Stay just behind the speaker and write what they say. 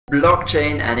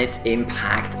Blockchain and its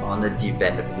impact on the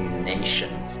developing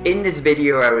nations. In this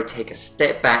video, I will take a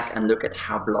step back and look at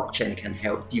how blockchain can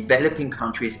help developing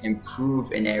countries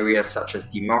improve in areas such as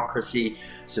democracy,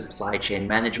 supply chain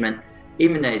management,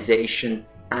 immunization,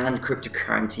 and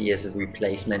cryptocurrency as a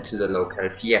replacement to the local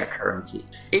fiat currency.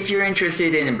 If you're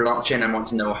interested in blockchain and want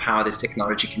to know how this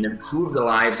technology can improve the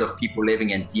lives of people living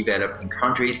in developing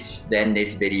countries, then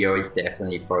this video is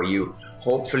definitely for you.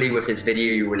 Hopefully with this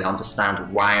video you will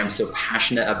understand why I'm so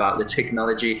passionate about the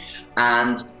technology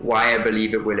and why I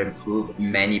believe it will improve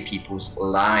many people's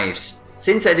lives.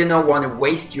 Since I do not want to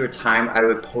waste your time, I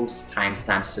will post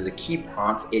timestamps to the key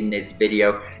parts in this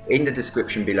video in the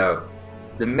description below.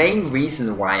 The main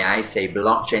reason why I say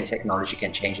blockchain technology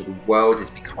can change the world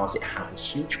is because it has a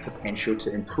huge potential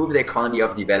to improve the economy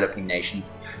of developing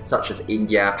nations such as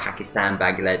India, Pakistan,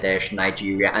 Bangladesh,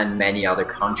 Nigeria and many other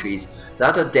countries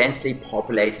that are densely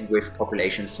populated with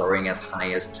populations soaring as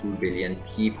high as 2 billion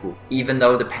people. Even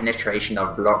though the penetration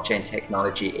of blockchain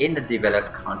technology in the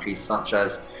developed countries such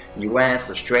as US,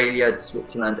 Australia,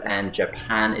 Switzerland and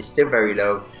Japan is still very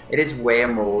low, it is way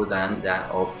more than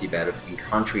that of developing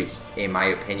countries. In my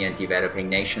opinion, developing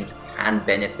nations can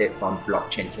benefit from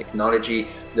blockchain technology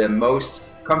the most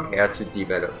compared to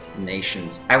developed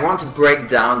nations. I want to break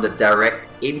down the direct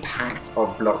impacts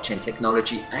of blockchain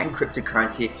technology and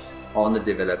cryptocurrency on the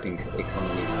developing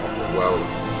economies of the world.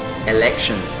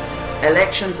 Elections.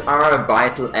 Elections are a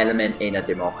vital element in a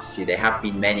democracy. There have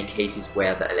been many cases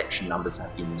where the election numbers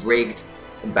have been rigged,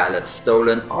 ballots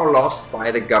stolen or lost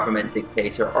by the government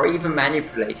dictator or even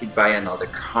manipulated by another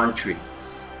country.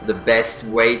 The best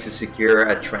way to secure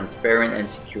a transparent and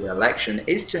secure election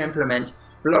is to implement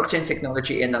blockchain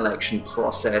technology in the election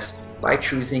process by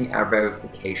choosing a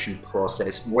verification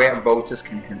process where voters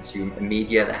can consume a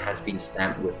media that has been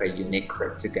stamped with a unique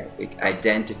cryptographic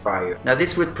identifier. Now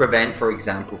this would prevent, for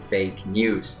example, fake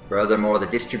news. Furthermore, the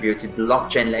distributed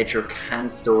blockchain ledger can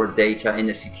store data in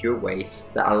a secure way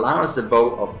that allows the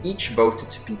vote of each voter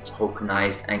to be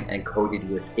tokenized and encoded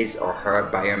with his or her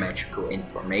biometrical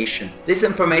information. This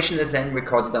information is then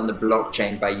recorded on the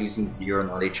blockchain by using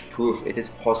zero-knowledge proof. It is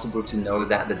possible to know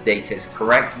that the data is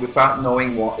correct without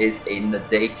knowing what is in the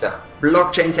data.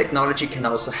 Blockchain technology can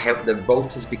also help the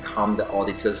voters become the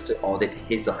auditors to audit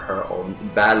his or her own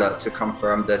ballot to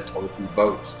confirm the total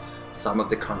votes. Some of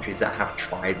the countries that have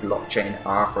tried blockchain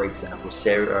are, for example,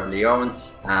 Sierra Leone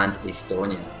and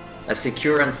Estonia. A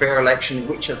secure and fair election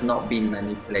which has not been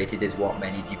manipulated is what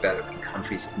many developing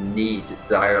countries need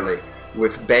direly.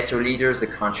 With better leaders, the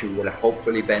country will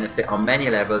hopefully benefit on many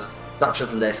levels, such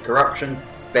as less corruption,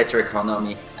 better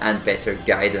economy and better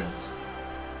guidance.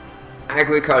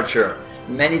 Agriculture.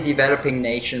 Many developing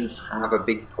nations have a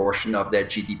big portion of their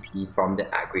GDP from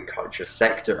the agriculture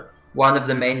sector. One of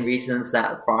the main reasons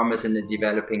that farmers in the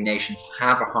developing nations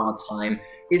have a hard time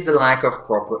is the lack of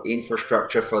proper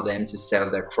infrastructure for them to sell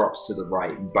their crops to the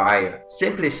right buyer.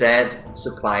 Simply said,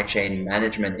 supply chain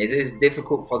management. It is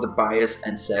difficult for the buyers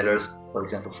and sellers, for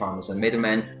example farmers and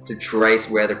middlemen, to trace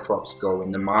where the crops go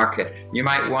in the market. You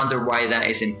might wonder why that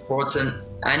is important,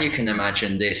 and you can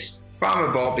imagine this.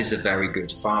 Farmer Bob is a very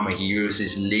good farmer. He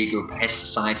uses legal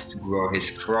pesticides to grow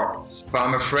his crop.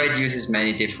 Farmer Fred uses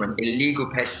many different illegal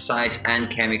pesticides and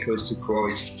chemicals to grow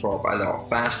his crop a lot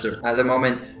faster. At the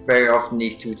moment, very often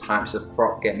these two types of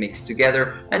crop get mixed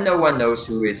together and no one knows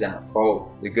who is at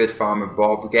fault. The good farmer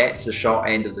Bob gets the short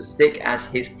end of the stick as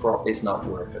his crop is not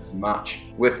worth as much.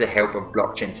 With the help of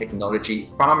blockchain technology,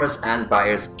 farmers and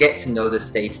buyers get to know the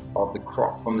status of the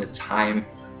crop from the time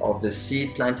of the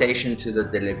seed plantation to the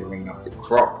delivering of the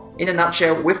crop. In a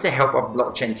nutshell, with the help of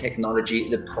blockchain technology,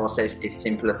 the process is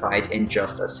simplified in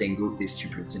just a single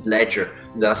distributed ledger,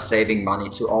 thus saving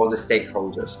money to all the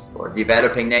stakeholders. For a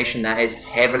developing nation that is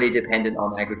heavily dependent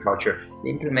on agriculture, the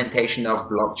implementation of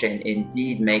blockchain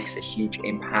indeed makes a huge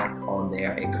impact on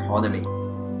their economy.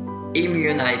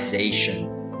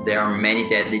 Immunization. There are many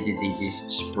deadly diseases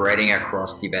spreading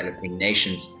across developing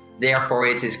nations. Therefore,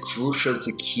 it is crucial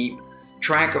to keep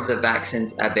track of the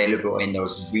vaccines available in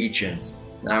those regions.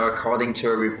 Now, according to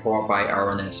a report by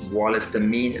R&S Wallace, the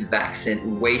mean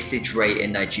vaccine wastage rate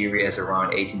in Nigeria is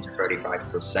around 18 to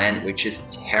 35%, which is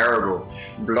terrible.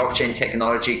 Blockchain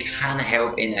technology can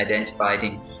help in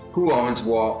identifying who owns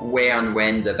what, where and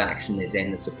when the vaccine is in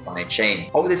the supply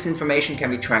chain. All this information can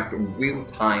be tracked in real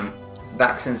time.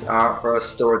 Vaccines are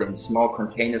first stored in small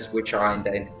containers which are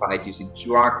identified using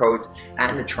QR codes,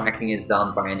 and the tracking is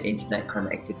done by an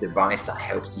internet-connected device that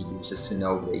helps the users to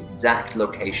know the exact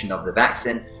location of the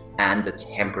vaccine and the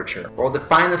temperature. For the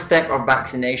final step of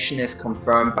vaccination is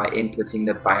confirmed by inputting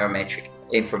the biometric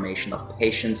information of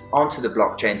patients onto the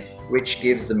blockchain, which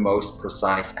gives the most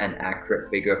precise and accurate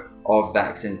figure of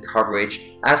vaccine coverage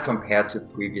as compared to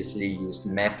previously used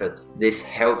methods. This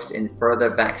helps in further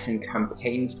vaccine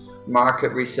campaigns,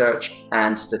 market research,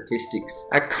 and statistics.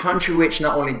 A country which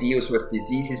not only deals with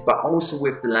diseases but also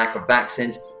with the lack of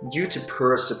vaccines due to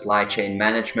poor supply chain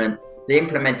management, the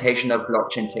implementation of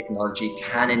blockchain technology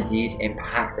can indeed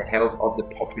impact the health of the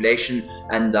population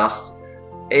and thus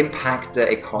impact the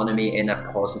economy in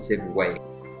a positive way.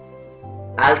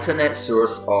 Alternate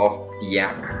source of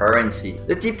fiat currency.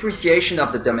 The depreciation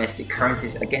of the domestic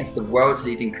currencies against the world's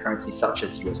leading currencies such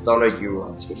as US dollar, euro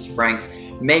and Swiss francs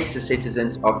makes the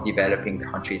citizens of developing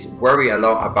countries worry a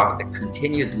lot about the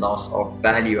continued loss of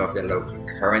value of their local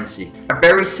currency. A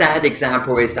very sad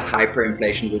example is the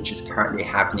hyperinflation which is currently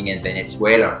happening in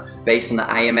Venezuela. Based on the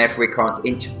IMF records,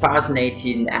 in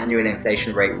 2018 the annual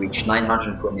inflation rate reached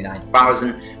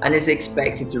 929,000 and is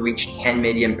expected to reach 10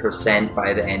 million%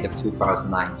 by the end of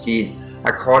 2019.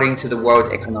 According to the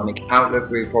World Economic Outlook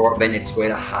report,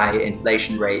 Venezuela's high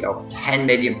inflation rate of 10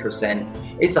 million%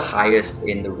 is the highest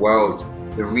in the world.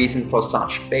 The reason for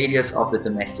such failures of the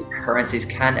domestic currencies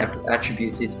can be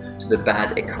attributed to the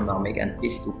bad economic and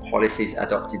fiscal policies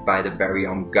adopted by the very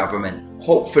own government.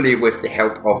 Hopefully, with the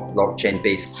help of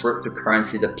blockchain-based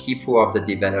cryptocurrency, the people of the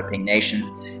developing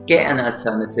nations get an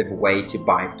alternative way to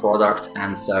buy products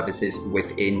and services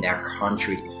within their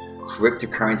country.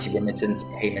 Cryptocurrency remittance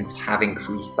payments have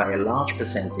increased by a large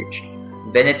percentage.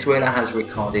 Venezuela has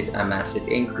recorded a massive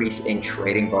increase in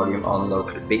trading volume on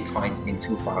local bitcoins in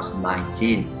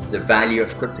 2019. The value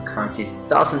of cryptocurrencies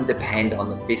doesn't depend on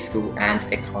the fiscal and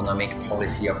economic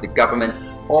policy of the government,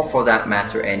 or for that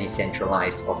matter any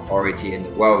centralized authority in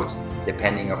the world,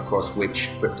 depending of course which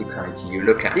cryptocurrency you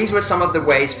look at. These were some of the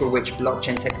ways for which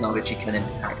blockchain technology can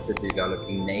impact the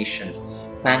developing nations.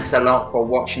 Thanks a lot for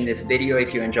watching this video.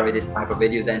 If you enjoy this type of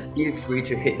video, then feel free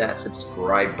to hit that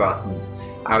subscribe button.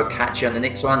 I'll catch you on the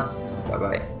next one. Bye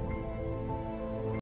bye.